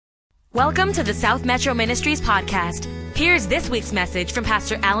Welcome to the South Metro Ministries podcast. Here's this week's message from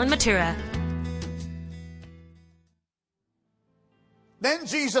Pastor Alan Matura. Then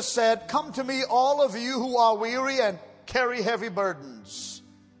Jesus said, "Come to me, all of you who are weary and carry heavy burdens,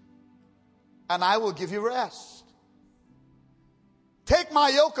 and I will give you rest. Take my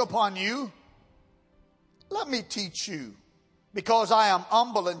yoke upon you. Let me teach you, because I am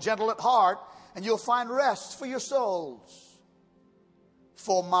humble and gentle at heart, and you'll find rest for your souls.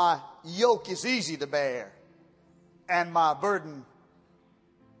 For my yoke is easy to bear, and my burden,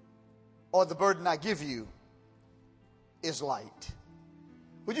 or the burden I give you, is light."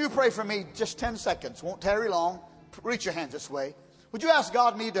 Would you pray for me just 10 seconds? Won't tarry long. Reach your hands this way. Would you ask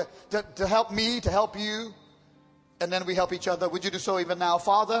God to help me, to help you? And then we help each other. Would you do so even now?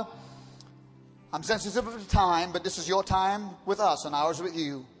 Father, I'm sensitive of the time, but this is your time with us and ours with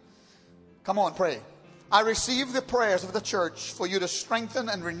you. Come on, pray. I receive the prayers of the church for you to strengthen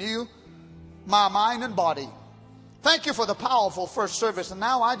and renew my mind and body. Thank you for the powerful first service. And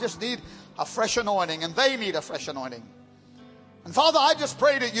now I just need a fresh anointing, and they need a fresh anointing. And Father, I just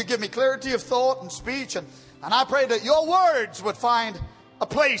pray that you give me clarity of thought and speech. And I pray that your words would find a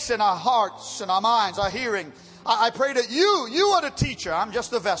place in our hearts and our minds, our hearing. I pray that you are the teacher. I'm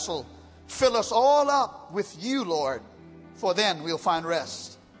just the vessel. Fill us all up with you, Lord, for then we'll find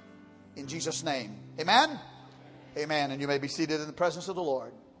rest. In Jesus' name. Amen? Amen. And you may be seated in the presence of the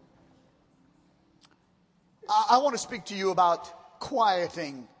Lord. I want to speak to you about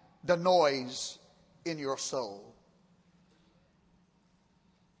quieting the noise in your soul.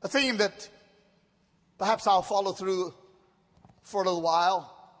 A theme that perhaps I'll follow through for a little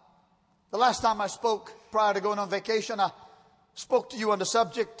while. The last time I spoke prior to going on vacation, I spoke to you on the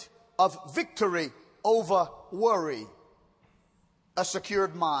subject of victory over worry, a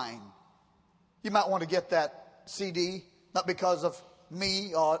secured mind. You might want to get that CD, not because of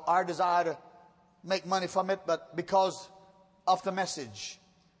me or our desire to make money from it, but because of the message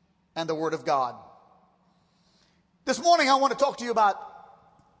and the Word of God. This morning I want to talk to you about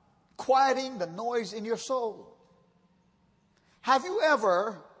quieting the noise in your soul. Have you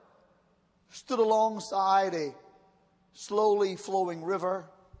ever stood alongside a slowly flowing river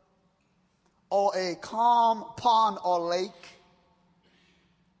or a calm pond or lake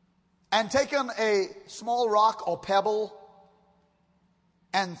and taken a small rock or pebble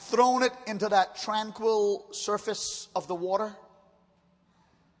and thrown it into that tranquil surface of the water?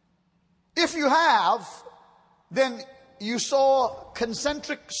 If you have, then you saw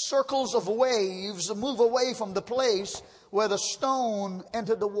concentric circles of waves move away from the place where the stone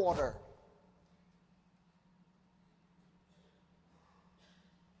entered the water.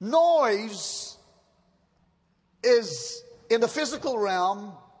 Noise is, in the physical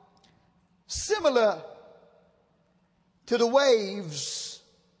realm, similar to the waves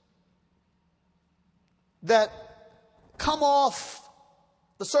that come off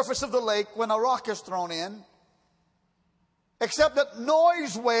the surface of the lake when a rock is thrown in, except that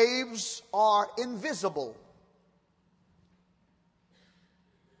noise waves are invisible.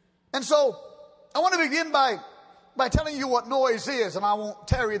 And so I want to begin by telling you what noise is, and I won't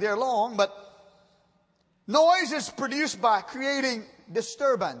tarry there long, but noise is produced by creating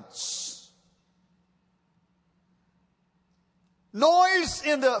disturbance. Noise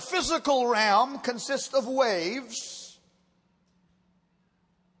in the physical realm consists of waves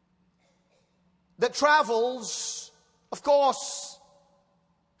that travels, of course,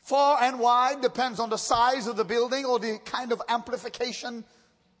 far and wide, depends on the size of the building or the kind of amplification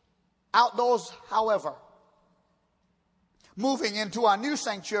outdoors. However, moving into our new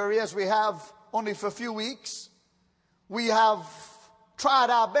sanctuary, as we have only for a few weeks, we have tried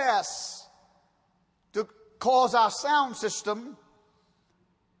our best to cause our sound system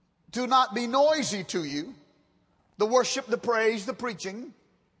to not be noisy to you, the worship, the praise, the preaching,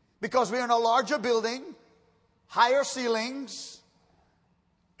 because we're in a larger building, higher ceilings,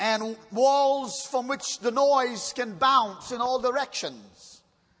 and walls from which the noise can bounce in all directions.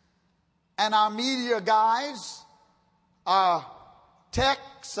 And our media guys, our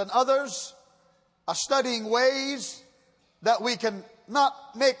techs and others are studying ways that we can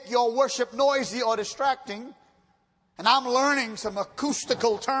not make your worship noisy or distracting. And I'm learning some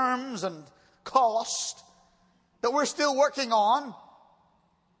acoustical terms and cost that we're still working on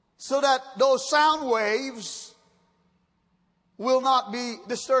so that those sound waves will not be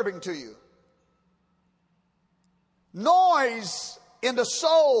disturbing to you. Noise in the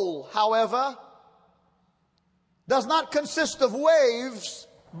soul, however, does not consist of waves,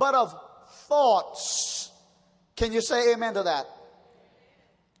 but of thoughts. Can you say amen to that?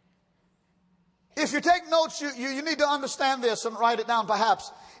 If you take notes, you need to understand this and write it down perhaps.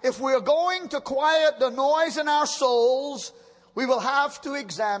 if we're going to quiet the noise in our souls, we will have to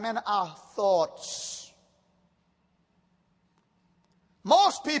examine our thoughts.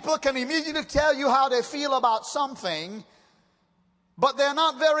 Most people can immediately tell you how they feel about something, but they're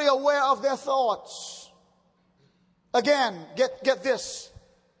not very aware of their thoughts. Again, get this.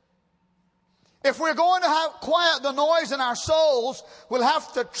 If we're going to quiet the noise in our souls, we'll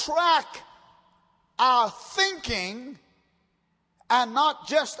have to track our thinking and not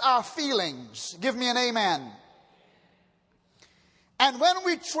just our feelings. Give me an amen. And when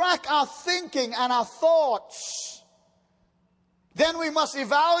we track our thinking and our thoughts, then we must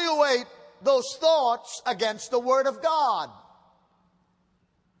evaluate those thoughts against the Word of God.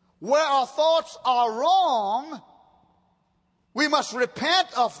 Where our thoughts are wrong, we must repent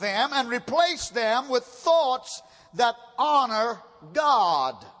of them and replace them with thoughts that honor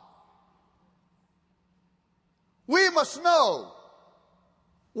God. We must know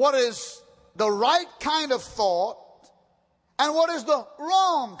what is the right kind of thought and what is the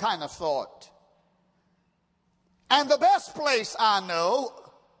wrong kind of thought. And the best place I know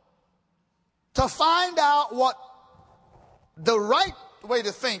to find out what the right way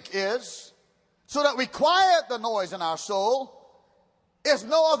to think is, so that we quiet the noise in our soul, is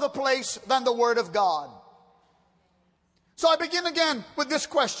no other place than the Word of God. So I begin again with this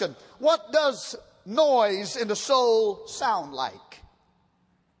question. What does noise in the soul sound like?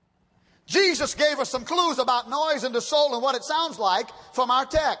 Jesus gave us some clues about noise in the soul and what it sounds like from our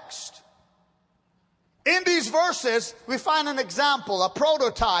text. In these verses, we find an example, a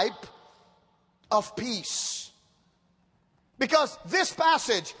prototype of peace. Because this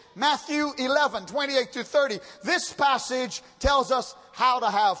passage, Matthew 11, 28 to 30, this passage tells us how to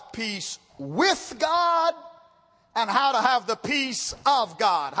have peace with God and how to have the peace of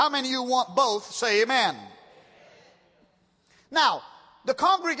God. How many of you want both? Say amen. Now, the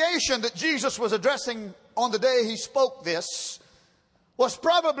congregation that Jesus was addressing on the day he spoke this was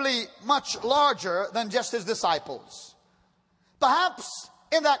probably much larger than just his disciples. Perhaps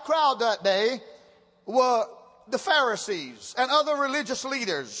in that crowd that day were the Pharisees and other religious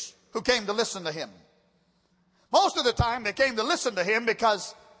leaders who came to listen to him. Most of the time they came to listen to him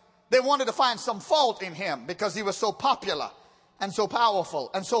because they wanted to find some fault in him, because he was so popular and so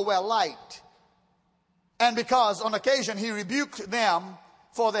powerful and so well liked. And because on occasion he rebuked them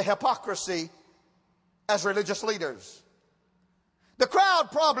for their hypocrisy as religious leaders. The crowd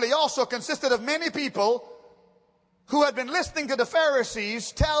probably also consisted of many people who had been listening to the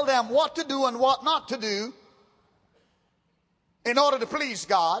Pharisees tell them what to do and what not to do in order to please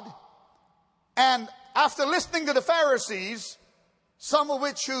God. And after listening to the Pharisees, some of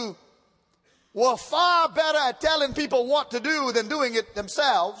which who were far better at telling people what to do than doing it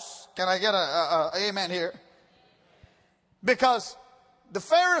themselves. Can I get a amen here? Because the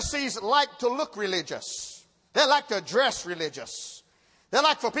Pharisees like to look religious. They like to dress religious. They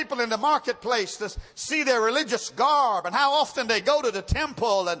like for people in the marketplace to see their religious garb and how often they go to the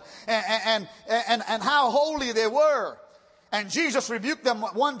temple and how holy they were. And Jesus rebuked them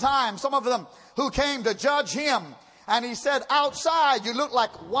one time, some of them who came to judge him. And he said, outside you look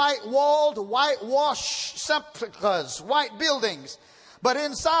like white-walled, whitewashed sepulchres, white buildings. But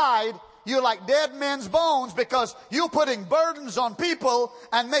inside you're like dead men's bones, because you're putting burdens on people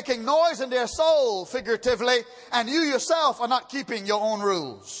and making noise in their soul, figuratively, and you yourself are not keeping your own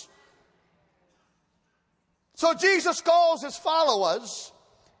rules. So Jesus calls his followers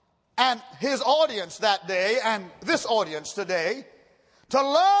and his audience that day and this audience today to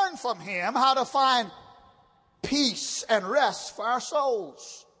learn from him how to find peace and rest for our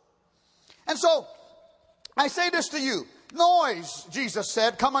souls. And so I say this to you. Noise, Jesus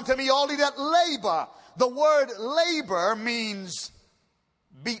said, come unto me all ye that labor. The word labor means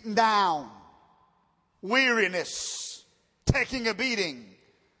beaten down, weariness, taking a beating.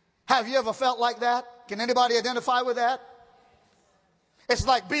 Have you ever felt like that? Can anybody identify with that? It's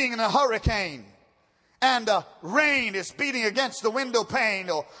like being in a hurricane and rain is beating against the window pane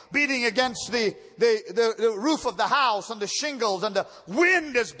or beating against the roof of the house and the shingles, and the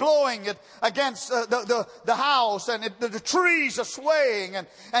wind is blowing it against the house, and the trees are swaying.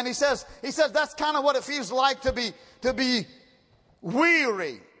 And he says that's kind of what it feels like to be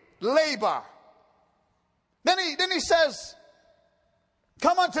weary, labor. Then he says,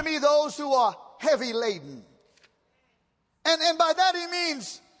 come unto me those who are heavy laden. And by that he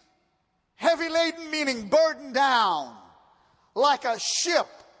means heavy laden, meaning burdened down, like a ship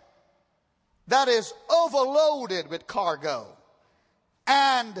that is overloaded with cargo.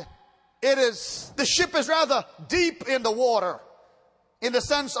 And the ship is rather deep in the water, in the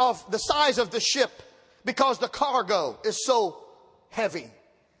sense of the size of the ship, because the cargo is so heavy.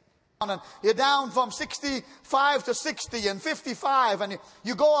 and you're down from 65 to 60 and 55, and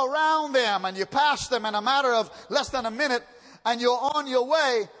you go around them and you pass them in a matter of less than a minute, and you're on your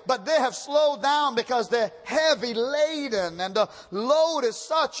way, but they have slowed down because they're heavy laden and the load is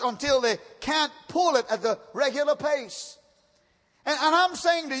such until they can't pull it at the regular pace. And I'm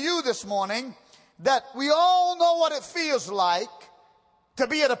saying to you this morning that we all know what it feels like to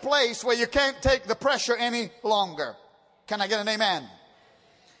be at a place where you can't take the pressure any longer. Can I get an amen?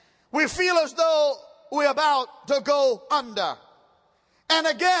 We feel as though we're about to go under. And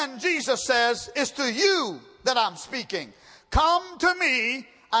again, Jesus says, it's to you that I'm speaking. Come to me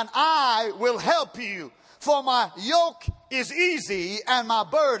and I will help you. For my yoke is easy and my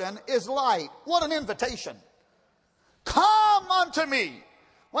burden is light. What an invitation. Come unto me.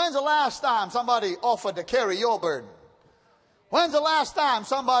 When's the last time somebody offered to carry your burden? When's the last time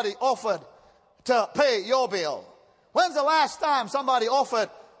somebody offered to pay your bill? When's the last time somebody offered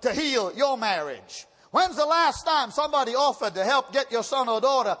to heal your marriage? When's the last time somebody offered to help get your son or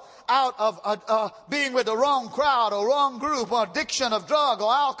daughter out of being with the wrong crowd or wrong group or addiction of drug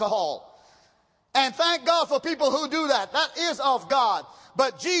or alcohol? And thank God for people who do that. That is of God.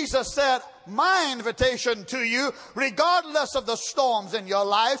 But Jesus said, my invitation to you, regardless of the storms in your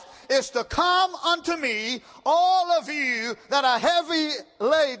life, is to come unto me, all of you that are heavy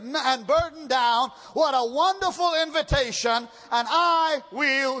laden and burdened down. What a wonderful invitation, and I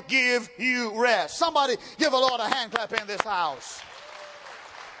will give you rest. Somebody give the Lord a hand clap in this house.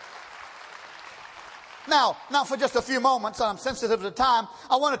 Now, for just a few moments, I'm sensitive to time,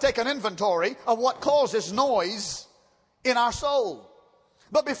 I want to take an inventory of what causes noise in our soul.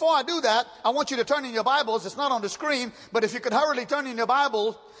 But before I do that, I want you to turn in your Bibles. It's not on the screen, but if you could hurriedly turn in your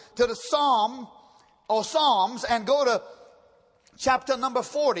Bible to the Psalm or Psalms and go to chapter number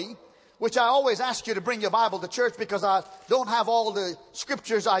 40, which I always ask you to bring your Bible to church because I don't have all the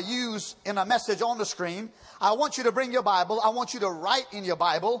scriptures I use in a message on the screen. I want you to bring your Bible. I want you to write in your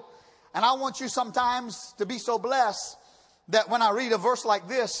Bible. And I want you sometimes to be so blessed that when I read a verse like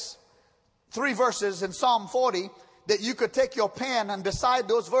this, 3 verses in Psalm 40, that you could take your pen and beside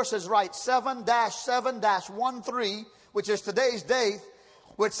those verses write 7-7-13, which is today's date,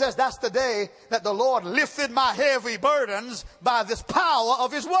 which says that's the day that the Lord lifted my heavy burdens by this power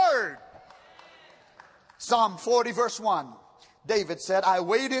of his word. Psalm 40 verse 1. David said, I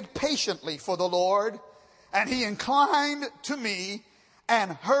waited patiently for the Lord, and he inclined to me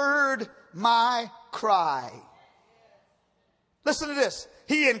and heard my cry. Listen to this.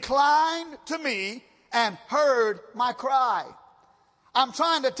 He inclined to me and heard my cry. I'm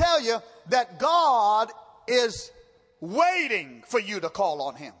trying to tell you that God is waiting for you to call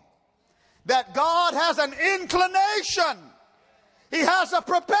on him. That God has an inclination. He has a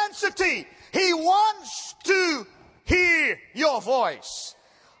propensity. He wants to hear your voice.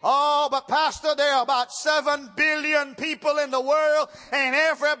 Oh, but Pastor, there are about 7 billion people in the world and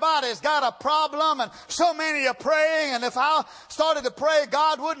everybody's got a problem and so many are praying, and if I started to pray,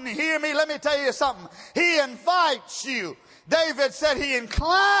 God wouldn't hear me. Let me tell you something. He invites you. David said he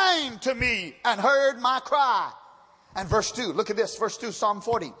inclined to me and heard my cry. And verse 2, look at this, verse 2, Psalm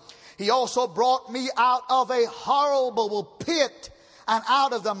 40. He also brought me out of a horrible pit and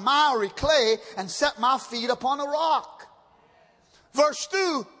out of the miry clay and set my feet upon a rock. Verse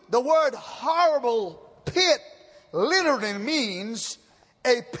 2, the word horrible pit literally means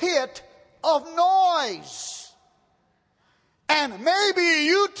a pit of noise. And maybe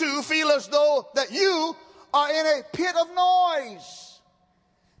you too feel as though that you are in a pit of noise.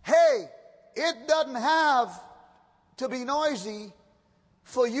 Hey, it doesn't have to be noisy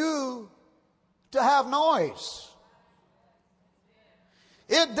for you to have noise.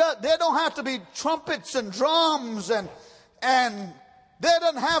 There don't have to be trumpets and drums and there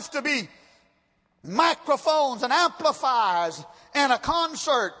doesn't have to be microphones and amplifiers and a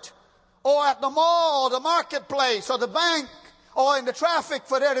concert or at the mall, the marketplace or the bank or in the traffic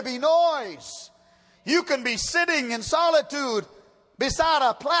for there to be noise. You can be sitting in solitude beside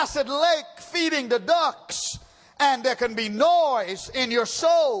a placid lake feeding the ducks, and there can be noise in your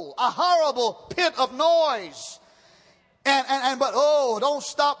soul, a horrible pit of noise. But don't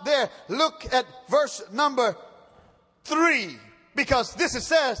stop there. Look at verse number 3, because this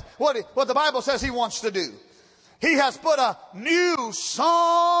says what the Bible says he wants to do. He has put a new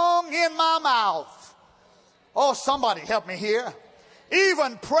song in my mouth. Oh, somebody help me here.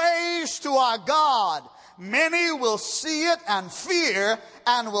 Even praise to our God. Many will see it and fear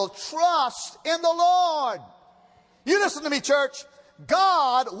and will trust in the Lord. You listen to me, church.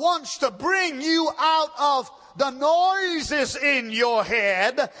 God wants to bring you out of the noises in your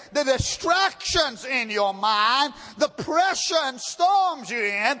head, the distractions in your mind, the pressure and storms you're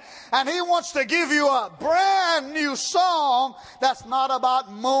in, and He wants to give you a brand new song that's not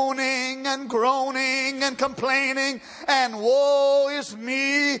about moaning and groaning and complaining and woe is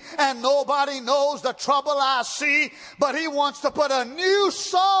me and nobody knows the trouble I see, but He wants to put a new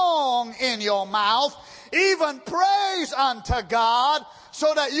song in your mouth, even praise unto God,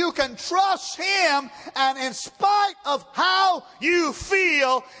 so that you can trust Him, and in spite of how you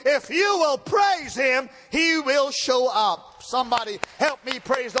feel, if you will praise Him, He will show up. Somebody help me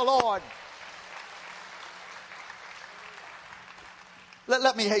praise the Lord.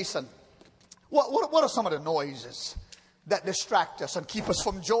 Let me hasten. What are some of the noises that distract us and keep us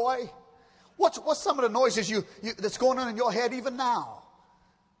from joy? What's some of the noises that's going on in your head even now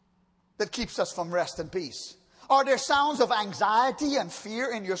that keeps us from rest and peace? Are there sounds of anxiety and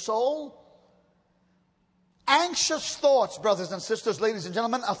fear in your soul? Anxious thoughts, brothers and sisters, ladies and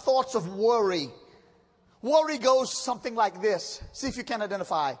gentlemen, are thoughts of worry. Worry goes something like this. See if you can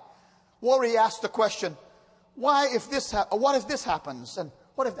identify. Worry asks the question, what if this happens? And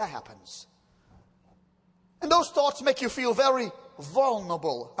what if that happens? And those thoughts make you feel very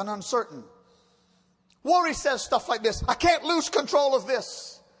vulnerable and uncertain. Worry says stuff like this: I can't lose control of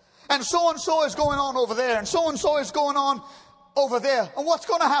this. And so is going on over there. And so is going on over there. And what's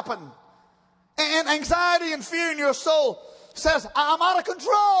going to happen? And anxiety and fear in your soul says, I'm out of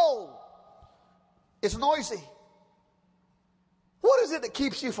control. It's noisy. What is it that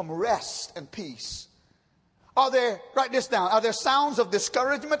keeps you from rest and peace? Write this down, are there sounds of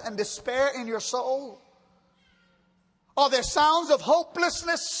discouragement and despair in your soul? Are there sounds of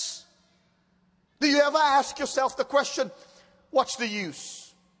hopelessness? Do you ever ask yourself the question, what's the use?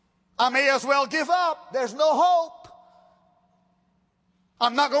 I may as well give up. There's no hope.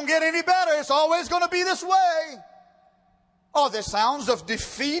 I'm not going to get any better. It's always going to be this way. Are there sounds of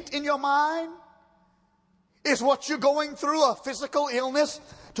defeat in your mind? Is what you're going through a physical illness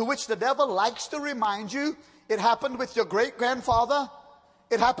to which the devil likes to remind you it happened with your great-grandfather?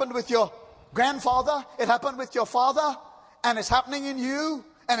 It happened with your grandfather? It happened with your father? And it's happening in you?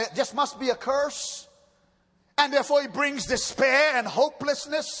 And it just must be a curse? And therefore he brings despair and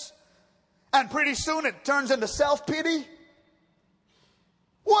hopelessness? And pretty soon it turns into self-pity?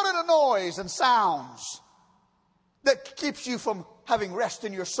 What are the noise and sounds that keeps you from having rest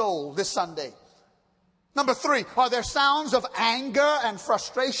in your soul this Sunday? Number 3, are there sounds of anger and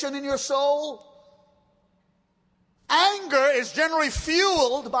frustration in your soul? Anger is generally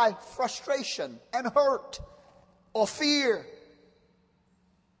fueled by frustration and hurt or fear.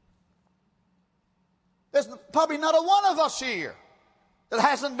 There's probably not a one of us here that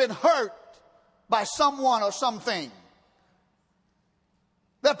hasn't been hurt by someone or something.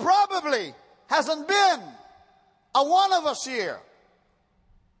 There probably hasn't been a one of us here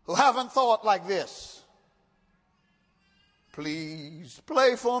who haven't thought like this. Please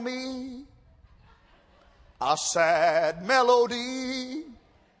play for me a sad melody,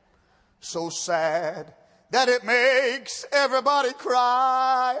 so sad that it makes everybody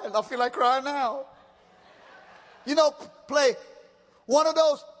cry. I feel like crying now. You know, play one of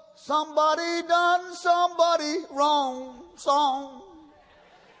those somebody done somebody wrong song.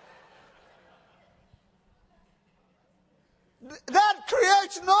 That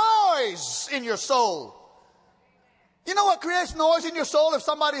creates noise in your soul. You know what creates noise in your soul? If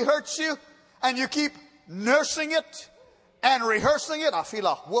somebody hurts you and you keep nursing it and rehearsing it. I feel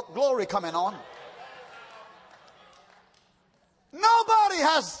a whoop glory coming on. Nobody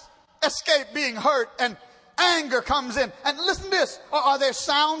has escaped being hurt, and anger comes in. And listen to this. Are there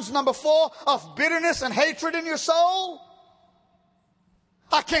sounds, number 4, of bitterness and hatred in your soul?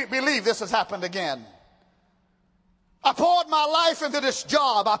 I can't believe this has happened again. I poured my life into this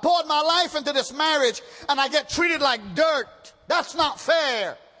job. I poured my life into this marriage, and I get treated like dirt. That's not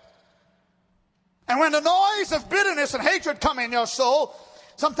fair. And when the noise of bitterness and hatred come in your soul,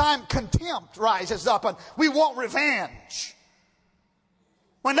 sometimes contempt rises up, and we want revenge.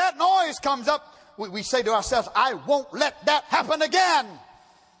 When that noise comes up, we say to ourselves, I won't let that happen again.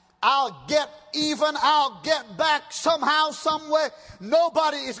 I'll get even. I'll get back somehow, some way.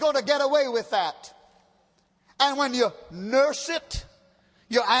 Nobody is going to get away with that. And when you nurse it,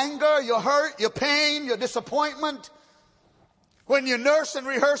 your anger, your hurt, your pain, your disappointment, when you nurse and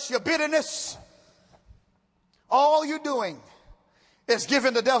rehearse your bitterness, all you're doing is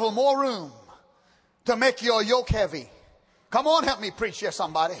giving the devil more room to make your yoke heavy. Come on, help me preach here,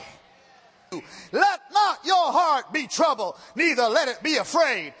 somebody. Let not your heart be troubled, neither let it be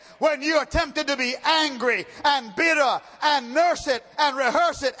afraid. When you are tempted to be angry and bitter and nurse it and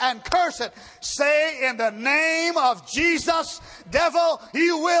rehearse it and curse it, say in the name of Jesus, devil,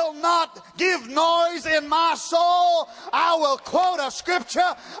 you will not give noise in my soul. I will quote a scripture,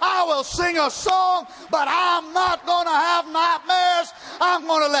 I will sing a song, but I'm not going to have nightmares. I'm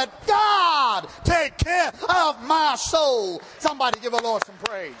going to let God take care of my soul. Somebody give the Lord some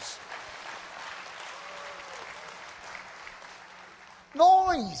praise.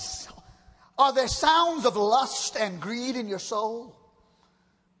 Noise. Are there sounds of lust and greed in your soul?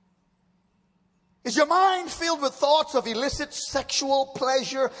 Is your mind filled with thoughts of illicit sexual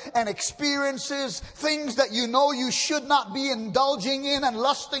pleasure and experiences, things that you know you should not be indulging in and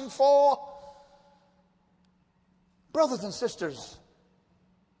lusting for? Brothers and sisters,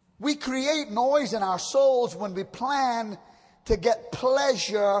 we create noise in our souls when we plan to get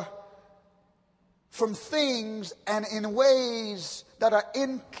pleasure from things and in ways that are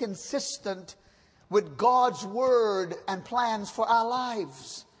inconsistent with God's word and plans for our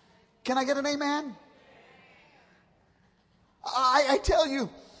lives. Can I get an amen? I tell you,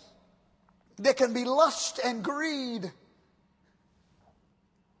 there can be lust and greed.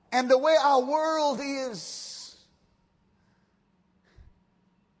 And the way our world is,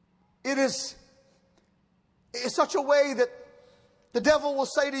 it is such a way that the devil will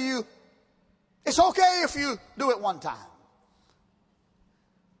say to you, it's okay if you do it one time.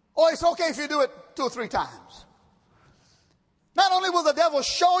 Or it's okay if you do it 2 or 3 times. Not only will the devil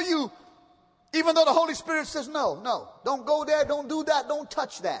show you, even though the Holy Spirit says, no, don't go there, don't do that, don't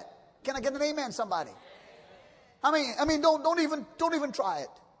touch that. Can I get an amen, somebody? I mean, don't even try it.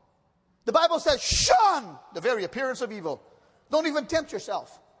 The Bible says, shun the very appearance of evil. Don't even tempt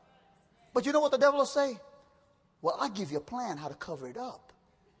yourself. But you know what the devil will say? Well, I'll give you a plan how to cover it up.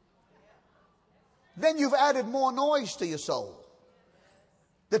 Then you've added more noise to your soul.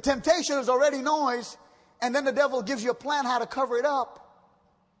 The temptation is already noise, and then the devil gives you a plan how to cover it up.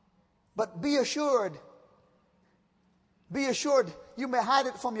 But be assured, you may hide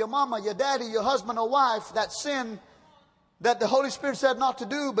it from your mama, your daddy, your husband or wife, that sin that the Holy Spirit said not to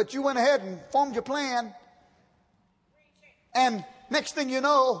do, but you went ahead and formed your plan. And next thing you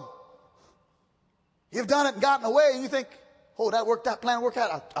know, you've done it and gotten away, and you think, oh, that plan worked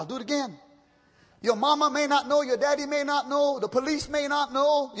out, I'll do it again. Your mama may not know, your daddy may not know, the police may not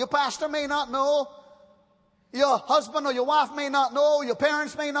know, your pastor may not know, your husband or your wife may not know, your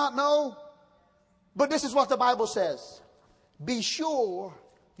parents may not know. But this is what the Bible says. Be sure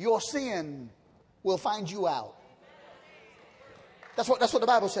your sin will find you out. That's what the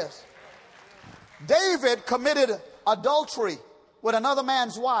Bible says. David committed adultery with another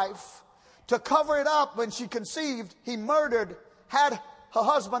man's wife. To cover it up when she conceived, he had her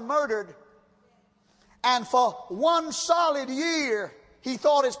husband murdered. And for 1 solid year, he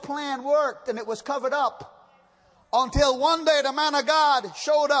thought his plan worked and it was covered up. Until one day the man of God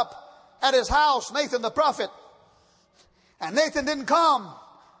showed up at his house, Nathan the prophet. And Nathan didn't come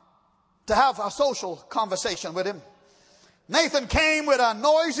to have a social conversation with him. Nathan came with a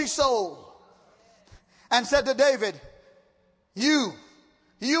noisy soul and said to David, you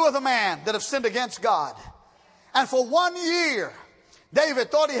are the man that have sinned against God. And for 1 year,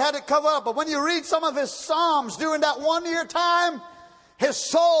 David thought he had it covered up, but when you read some of his Psalms during that 1 year time, his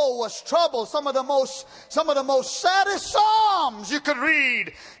soul was troubled. Some of the most saddest Psalms you could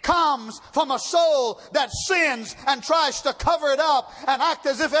read comes from a soul that sins and tries to cover it up and act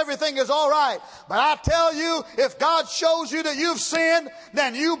as if everything is all right. But I tell you, if God shows you that you've sinned,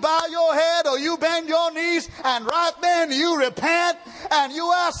 then you bow your head or you bend your knees, and right then you repent and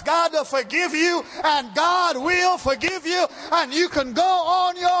you ask God to forgive you, and God will forgive you, and you can go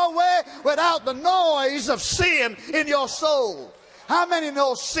on your way without the noise of sin in your soul. How many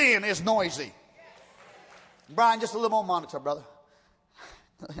know sin is noisy? Brian, just a little more monitor, brother.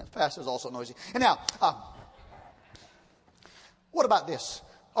 Pastor's also noisy. And now, what about this?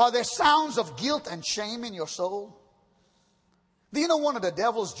 Are there sounds of guilt and shame in your soul? Do you know one of the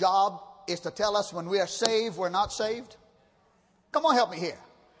devil's job is to tell us when we are saved, we're not saved? Come on, help me here.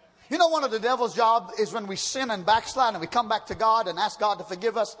 You know one of the devil's job is when we sin and backslide and we come back to God and ask God to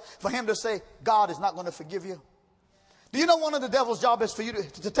forgive us, for him to say, God is not going to forgive you. Do you know one of the devil's job is for you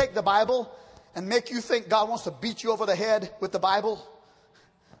to take the Bible and make you think God wants to beat you over the head with the Bible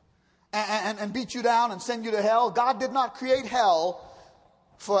and beat you down and send you to hell? God did not create hell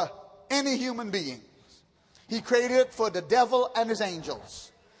for any human being. He created it for the devil and his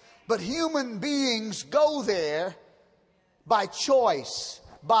angels. But human beings go there by choice,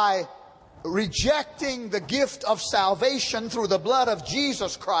 by rejecting the gift of salvation through the blood of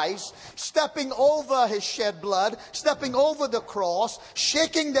Jesus Christ, stepping over his shed blood, stepping over the cross,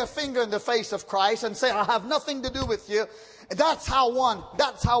 shaking their finger in the face of Christ and saying, I have nothing to do with you. That's how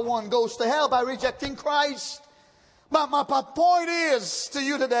one goes to hell, by rejecting Christ. But my point is to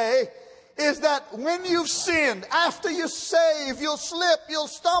you today is that when you've sinned, after you're saved, you'll slip, you'll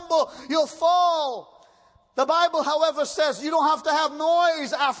stumble, you'll fall. The Bible, however, says you don't have to have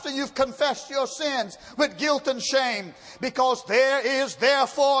noise after you've confessed your sins with guilt and shame, because there is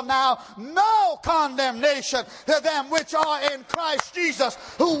therefore now no condemnation to them which are in Christ Jesus,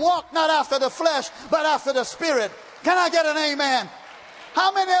 who walk not after the flesh, but after the Spirit. Can I get an amen?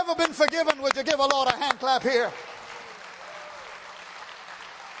 How many ever been forgiven? Would you give a Lord a hand clap here?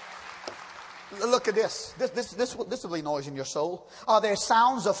 Look at this. This will be noise in your soul. Are there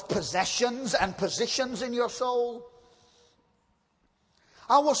sounds of possessions and positions in your soul?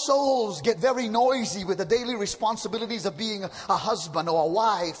 Our souls get very noisy with the daily responsibilities of being a husband or a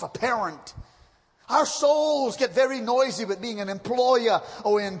wife, a parent. Our souls get very noisy with being an employer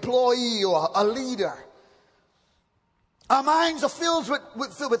or an employee or a leader. Our minds are filled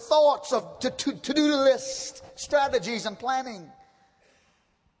with thoughts of to-do lists, strategies, and planning.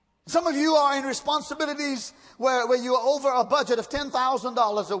 Some of you are in responsibilities where you're over a budget of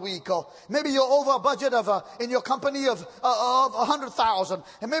 $10,000 a week, or maybe you're over a budget of in your company of $100,000,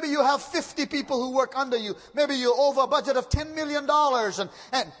 and maybe you have 50 people who work under you. Maybe you're over a budget of $10 million,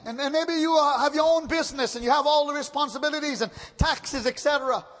 and maybe you have your own business and you have all the responsibilities and taxes,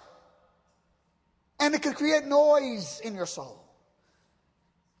 etc. And it can create noise in your soul.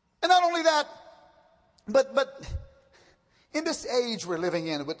 And not only that, but in this age we're living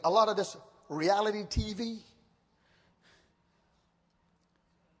in, with a lot of this reality TV,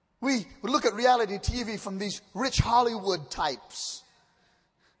 we look at reality TV from these rich Hollywood types,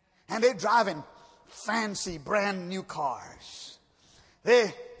 and they're driving fancy brand new cars.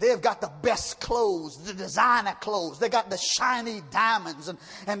 They've got the best clothes, the designer clothes. They got the shiny diamonds,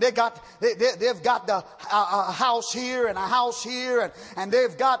 and they've got the a house here and a house here, and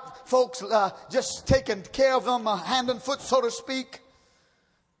they've got folks just taking care of them, hand and foot, so to speak.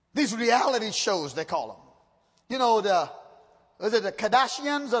 These reality shows, they call them. You know, is it the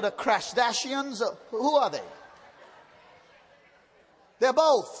Kardashians or the Crashdashians? Who are they? They're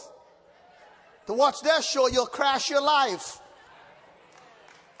both. To watch their show, you'll crash your life.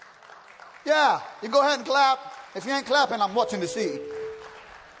 Yeah, you go ahead and clap. If you ain't clapping, I'm watching to see.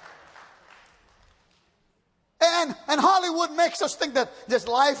 And Hollywood makes us think that this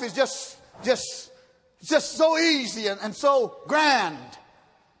life is just so easy and so grand.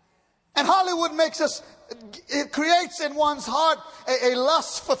 And Hollywood makes us, it creates in one's heart a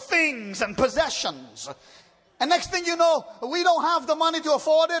lust for things and possessions. And next thing you know, we don't have the money to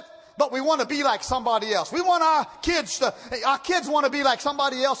afford it, but we want to be like somebody else. We want our kids want to be like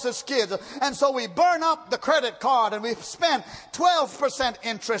somebody else's kids. And so we burn up the credit card and we spend 12%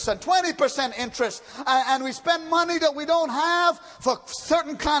 interest and 20% interest. And we spend money that we don't have for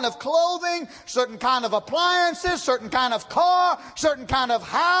certain kind of clothing, certain kind of appliances, certain kind of car, certain kind of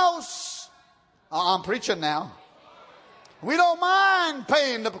house. I'm preaching now. We don't mind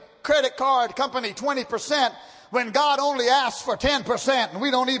paying the credit card company 20%. When God only asks for 10% and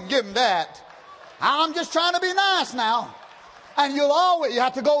we don't even give him that. I'm just trying to be nice now. And you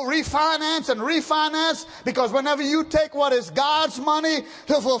have to go refinance, because whenever you take what is God's money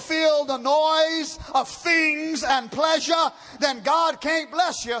to fulfill the noise of things and pleasure, then God can't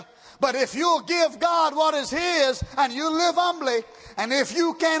bless you. But if you'll give God what is his and you live humbly, and if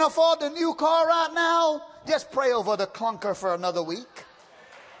you can't afford the new car right now, just pray over the clunker for another week.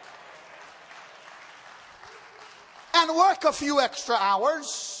 And work a few extra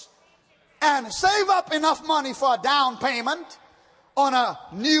hours and save up enough money for a down payment on a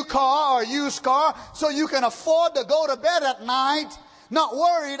new car or used car, so you can afford to go to bed at night not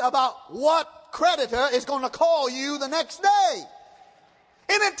worried about what creditor is going to call you the next day.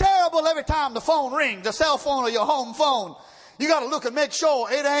 Isn't it terrible every time the phone rings, the cell phone or your home phone? You got to look and make sure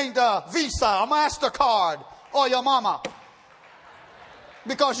it ain't a Visa, a MasterCard, or your mama,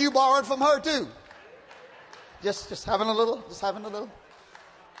 because you borrowed from her too. Just having a little.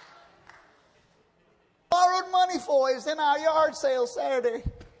 Borrowed money for is in our yard sale Saturday.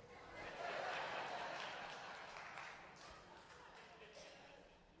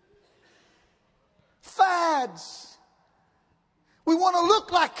 Fads. We want to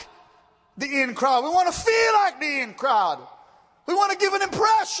look like the in crowd. We want to feel like the in crowd. We want to give an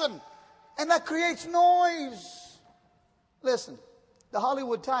impression. And that creates noise. Listen, the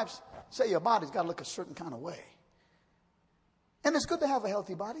Hollywood types say your body's got to look a certain kind of way. And it's good to have a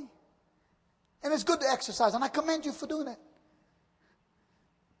healthy body. And it's good to exercise, and I commend you for doing that.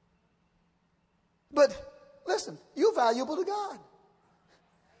 But listen, you're valuable to God.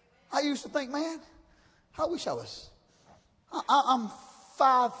 I used to think, man, I wish I was. I'm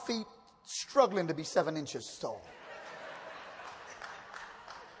 5 feet struggling to be 7 inches tall.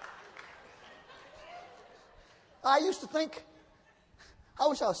 I used to think, I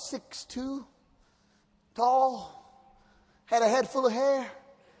wish I was 6'2", tall, had a head full of hair,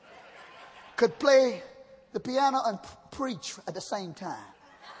 could play the piano and preach at the same time.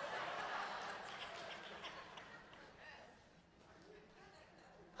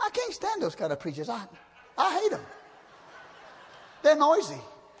 I can't stand those kind of preachers. I hate them. They're noisy.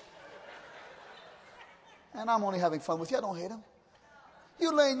 And I'm only having fun with you. I don't hate them.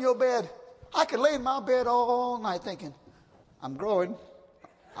 You lay in your bed. I could lay in my bed all night thinking, I'm growing.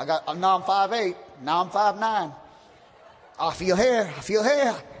 Now I'm 5'8". Now I'm 5'9". I feel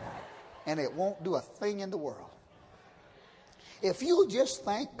hair. And it won't do a thing in the world. If you just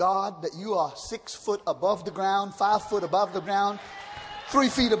thank God that you are 6 foot above the ground, 5 foot above the ground, 3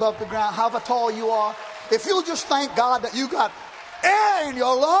 feet above the ground, however tall you are, if you'll just thank God that you got air in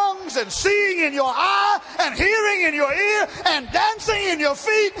your lungs and seeing in your eye and hearing in your ear and dancing in your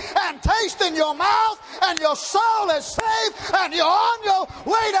feet and taste in your mouth and your soul is saved and you're on your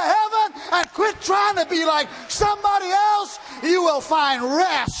way to heaven, and quit trying to be like somebody else, you will find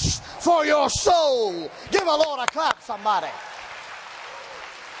rest for your soul. Give a Lord a clap, somebody.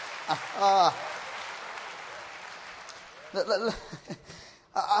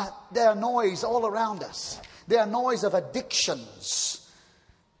 There are noise all around us. There are noise of addictions.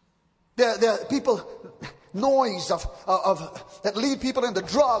 There are people, noise that lead people into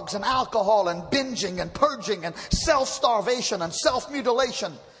drugs and alcohol and binging and purging and self-starvation and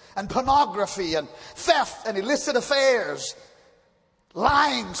self-mutilation and pornography and theft and illicit affairs,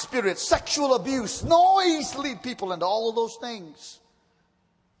 lying spirits, sexual abuse. Noise lead people into all of those things.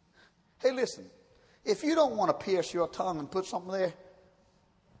 Hey, listen, if you don't want to pierce your tongue and put something there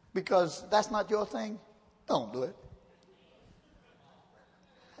because that's not your thing, don't do it.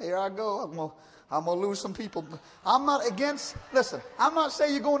 Here I go. I'm going to lose some people. I'm not against, listen, I'm not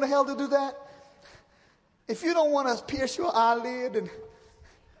saying you're going to hell to do that. If you don't want to pierce your eyelid and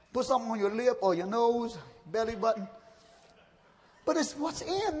put something on your lip or your nose, belly button, but it's what's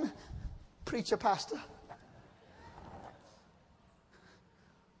in, preacher, pastor.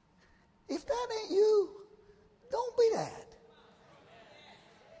 If that ain't you, don't be that.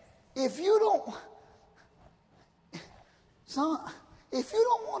 If you don't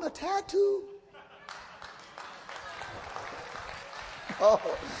want a tattoo,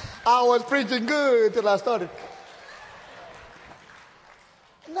 I was preaching good till I started.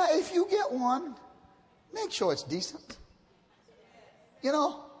 Now, if you get one, make sure it's decent. You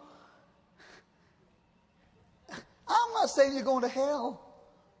know, I'm not saying you're going to hell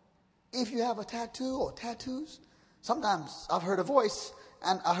if you have a tattoo or tattoos. Sometimes I've heard a voice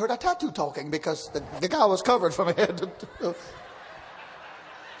and I heard a tattoo talking because the guy was covered from head to toe.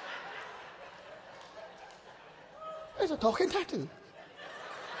 There's a talking tattoo.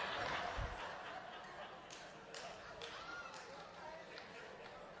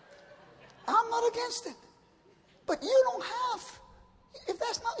 I'm not against it. But you don't have, if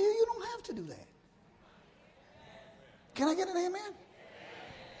that's not you, you don't have to do that. Can I get an amen?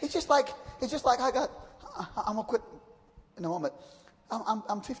 It's just like I'm going to quit in a moment.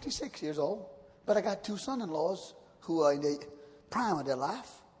 I'm 56 years old, but I got 2 son-in-laws who are in the prime of their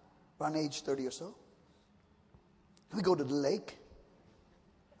life, around age 30 or so. We go to the lake.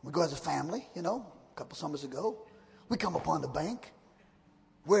 We go as a family, a couple summers ago. We come upon the bank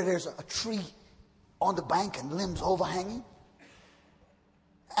where there's a tree on the bank and limbs overhanging.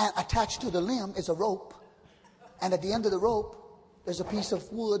 And attached to the limb is a rope. And at the end of the rope, there's a piece of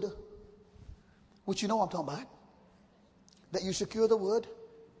wood, which you know what I'm talking about. That you secure the wood,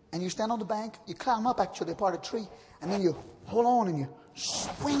 and you stand on the bank. You climb up, actually, part of the tree, and then you hold on and you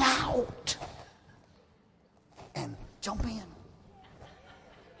swing out and jump in.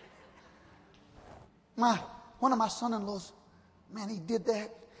 One of my son-in-laws, man, he did that,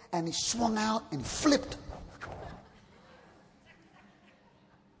 and he swung out and he flipped.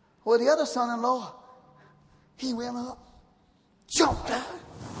 Well, the other son-in-law, he went up, jumped out,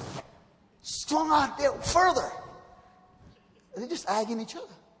 swung out there further. They're just agging each other.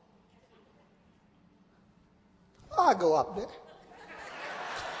 I go up there.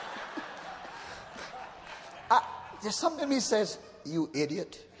 There's something in me that says, you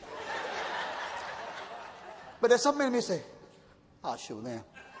idiot. But there's something in me that says, I'll show them.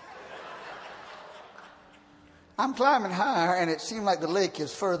 I'm climbing higher, and it seemed like the lake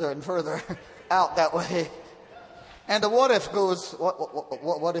is further and further. out that way. And the what if goes,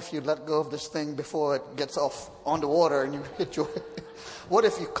 what if you let go of this thing before it gets off on the water and you hit your, what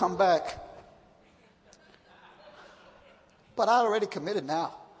if you come back? But I already committed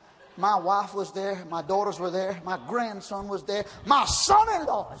now. My wife was there. My daughters were there. My grandson was there. My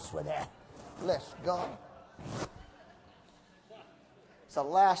son-in-laws were there. Bless God. It's the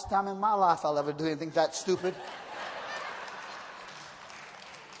last time in my life I'll ever do anything that stupid.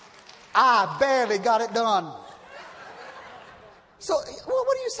 I barely got it done. So, well,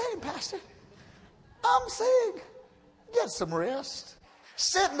 what are you saying, Pastor? I'm saying, get some rest.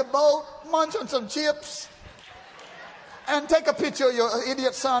 Sit in the boat, munch on some chips, and take a picture of your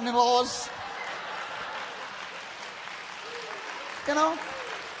idiot son-in-laws. You know?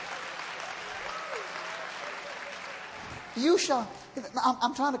 You shall...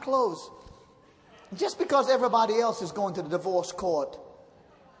 I'm trying to close. Just because everybody else is going to the divorce court,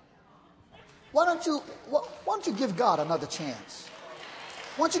 why don't you give God another chance?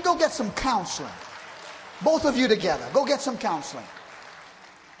 Why don't you go get some counseling? Both of you together. Go get some counseling.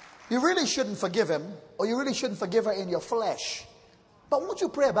 You really shouldn't forgive him, or you really shouldn't forgive her in your flesh. But won't you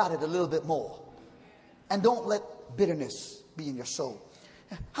pray about it a little bit more? And don't let bitterness be in your soul.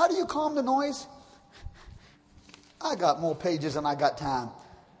 How do you calm the noise? I got more pages than I got time.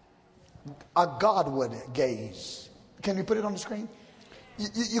 A Godward gaze. Can you put it on the screen?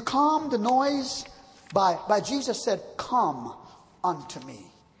 You calm the noise by Jesus said, come unto me.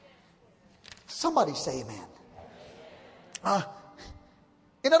 Somebody say amen.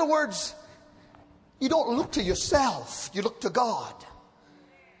 In other words, you don't look to yourself. You look to God.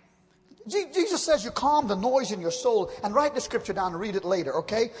 Jesus says you calm the noise in your soul. And write the scripture down and read it later,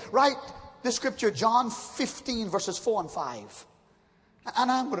 okay? Write the scripture, John 15, verses 4 and 5.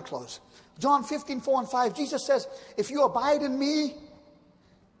 And I'm going to close. John 15, 4 and 5. Jesus says, if you abide in me,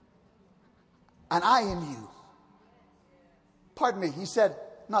 and I in you. Pardon me, he said,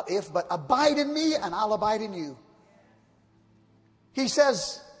 not if, but abide in me and I'll abide in you. He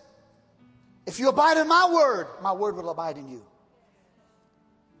says, if you abide in my word will abide in you.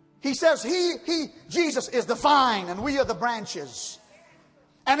 He says, Jesus is the vine and we are the branches.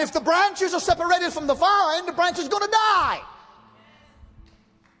 And if the branches are separated from the vine, the branch is going to die.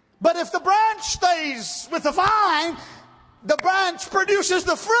 But if the branch stays with the vine, the branch produces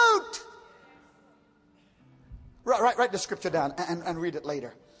the fruit. Write the scripture down and read it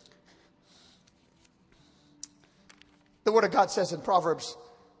later. The Word of God says in Proverbs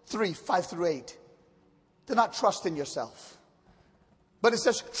 3, 5 through 8, do not trust in yourself. But it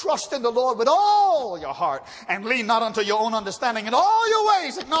says, trust in the Lord with all your heart and lean not unto your own understanding. In all your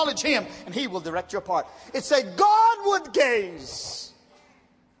ways acknowledge Him and He will direct your path. It's a Godward gaze.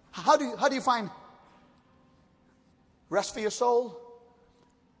 How do you find rest for your soul?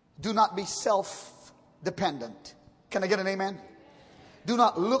 Do not be self-dependent. Can I get an amen? Do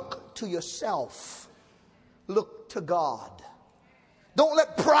not look to yourself. Look to God. Don't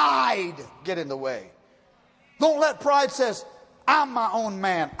let pride get in the way. Don't let pride says, I'm my own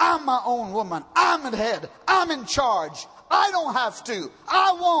man. I'm my own woman. I'm the head. I'm in charge. I don't have to.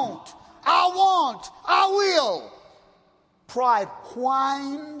 I won't. I want. I will. Pride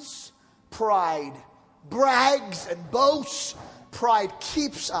whines. Pride brags and boasts. Pride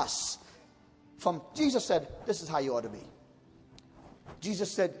keeps us from... Jesus said, this is how you ought to be.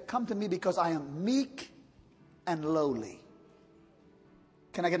 Jesus said, come to me because I am meek and lowly.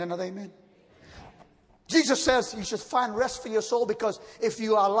 Can I get another amen? Jesus says you should find rest for your soul because if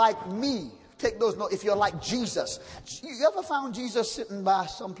you are like me, take those notes, if you're like Jesus. You ever found Jesus sitting by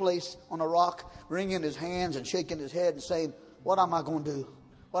someplace on a rock, wringing his hands and shaking his head and saying, what am I going to do?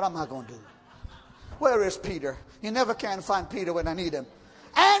 What am I going to do? Where is Peter? You never can find Peter when I need him.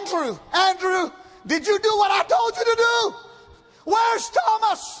 Andrew, did you do what I told you to do? Where's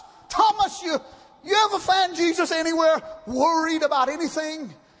Thomas? Thomas, you ever find Jesus anywhere worried about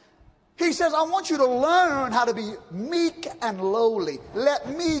anything? He says, I want you to learn how to be meek and lowly.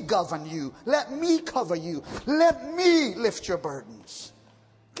 Let me govern you. Let me cover you. Let me lift your burdens.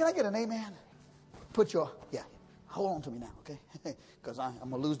 Can I get an amen? Hold on to me now, okay? Because I'm going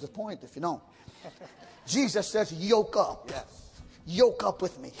to lose the point if you don't. Jesus says, yoke up. Yes. Yoke up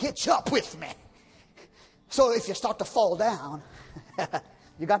with me. Hitch up with me. So if you start to fall down,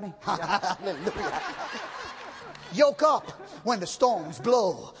 you got me? Hallelujah. Yoke up when the storms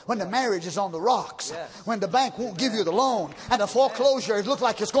blow, when the marriage is on the rocks, when the bank won't give you the loan, and the foreclosure looks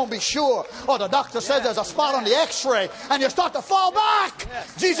like it's going to be sure, or the doctor says there's a spot on the x-ray, and you start to fall back.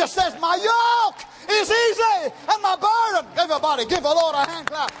 Jesus says, my yoke is easy, and my burden. Everybody, give the Lord a hand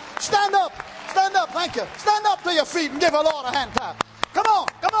clap. Stand up, thank you. Stand up to your feet and give the Lord a hand clap. Come on,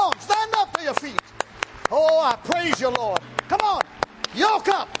 come on. Stand up to your feet. Oh, I praise you, Lord. Come on. Yoke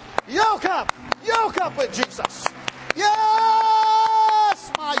up. Yoke up. Yoke up with Jesus.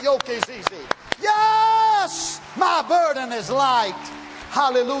 Yes, my yoke is easy. Yes, my burden is light.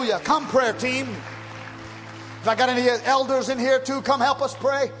 Hallelujah. Come, prayer team. If I got any elders in here too, come help us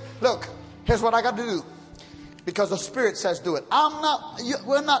pray. Look, here's what I got to do. Because the Spirit says do it.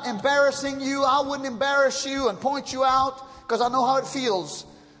 We're not embarrassing you. I wouldn't embarrass you and point you out, because I know how it feels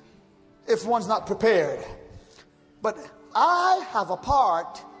if one's not prepared. But I have a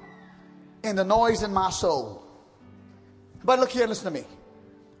part in the noise in my soul. But look here, listen to me.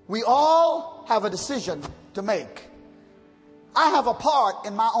 We all have a decision to make. I have a part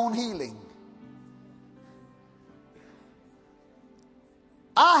in my own healing.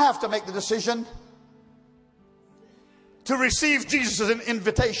 I have to make the decision to receive Jesus'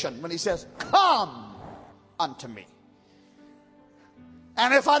 invitation when he says, come unto me.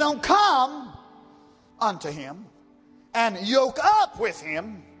 And if I don't come unto him and yoke up with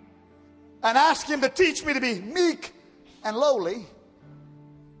him and ask him to teach me to be meek and lowly,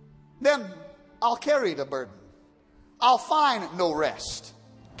 then I'll carry the burden. I'll find no rest.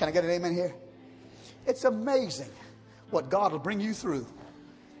 Can I get an amen here? It's amazing what God will bring you through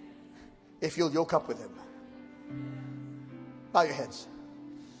if you'll yoke up with him. Bow your heads.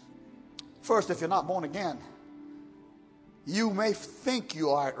 First, if you're not born again, you may think you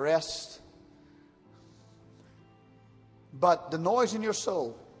are at rest, but the noise in your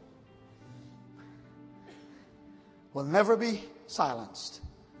soul will never be silenced,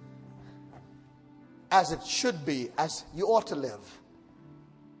 as it should be, as you ought to live,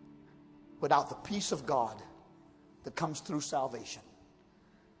 without the peace of God that comes through salvation.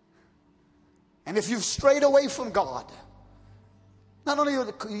 And if you've strayed away from God, not only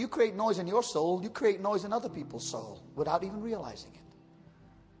do you create noise in your soul, you create noise in other people's soul without even realizing it.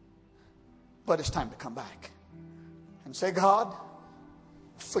 But it's time to come back and say, God,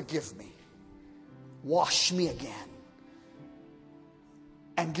 forgive me. Wash me again.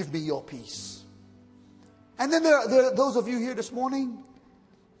 And give me your peace. And then there are those of you here this morning,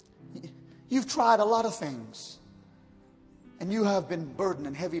 you've tried a lot of things. And you have been burdened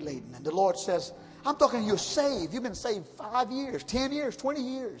and heavy laden. And the Lord says, I'm talking you're saved. You've been saved 5 years, 10 years, 20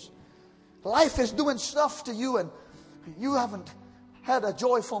 years. Life is doing stuff to you and you haven't had a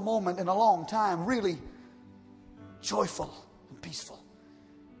joyful moment in a long time. Really joyful and peaceful.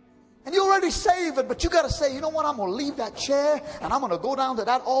 And you're already saved, but you got to say, you know what? I'm going to leave that chair and I'm going to go down to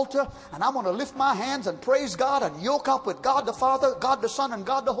that altar and I'm going to lift my hands and praise God and yoke up with God the Father, God the Son, and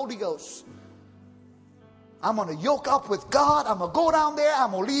God the Holy Ghost. I'm going to yoke up with God. I'm going to go down there. I'm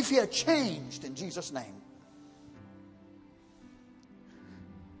going to leave here changed in Jesus' name.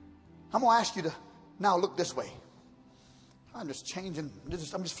 I'm going to ask you to now look this way. I'm just changing.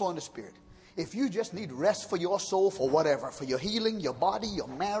 I'm just flowing the Spirit. If you just need rest for your soul, for whatever, for your healing, your body, your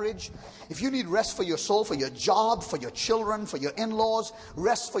marriage, if you need rest for your soul, for your job, for your children, for your in-laws,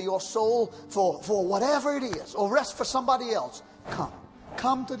 rest for your soul, for whatever it is, or rest for somebody else,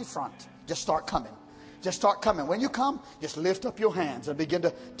 come to the front. Just start coming. Just start coming. When you come, just lift up your hands and begin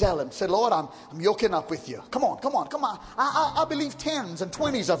to tell him. Say, Lord, I'm yoking up with you. Come on, come on, come on. I believe 10s and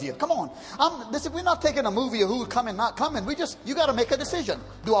 20s of you. Come on. We're not taking a movie of who's coming, not coming. You got to make a decision.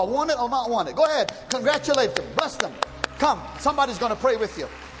 Do I want it or not want it? Go ahead. Congratulate them. Bless them. Come. Somebody's going to pray with you.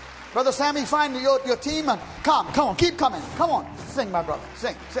 Brother Sammy, find your team and come on. Keep coming. Come on. Sing, my brother.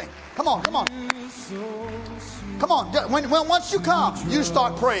 Sing. Come on. Come on. Once you come, you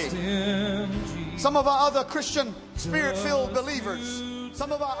start praying. Some of our other Christian Spirit-filled believers,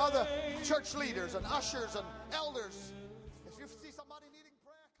 some of our other church leaders and ushers and elders, if you see somebody needing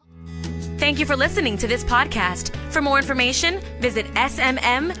prayer, Thank you for listening to this podcast. For more information, visit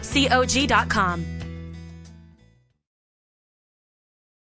smmcog.com.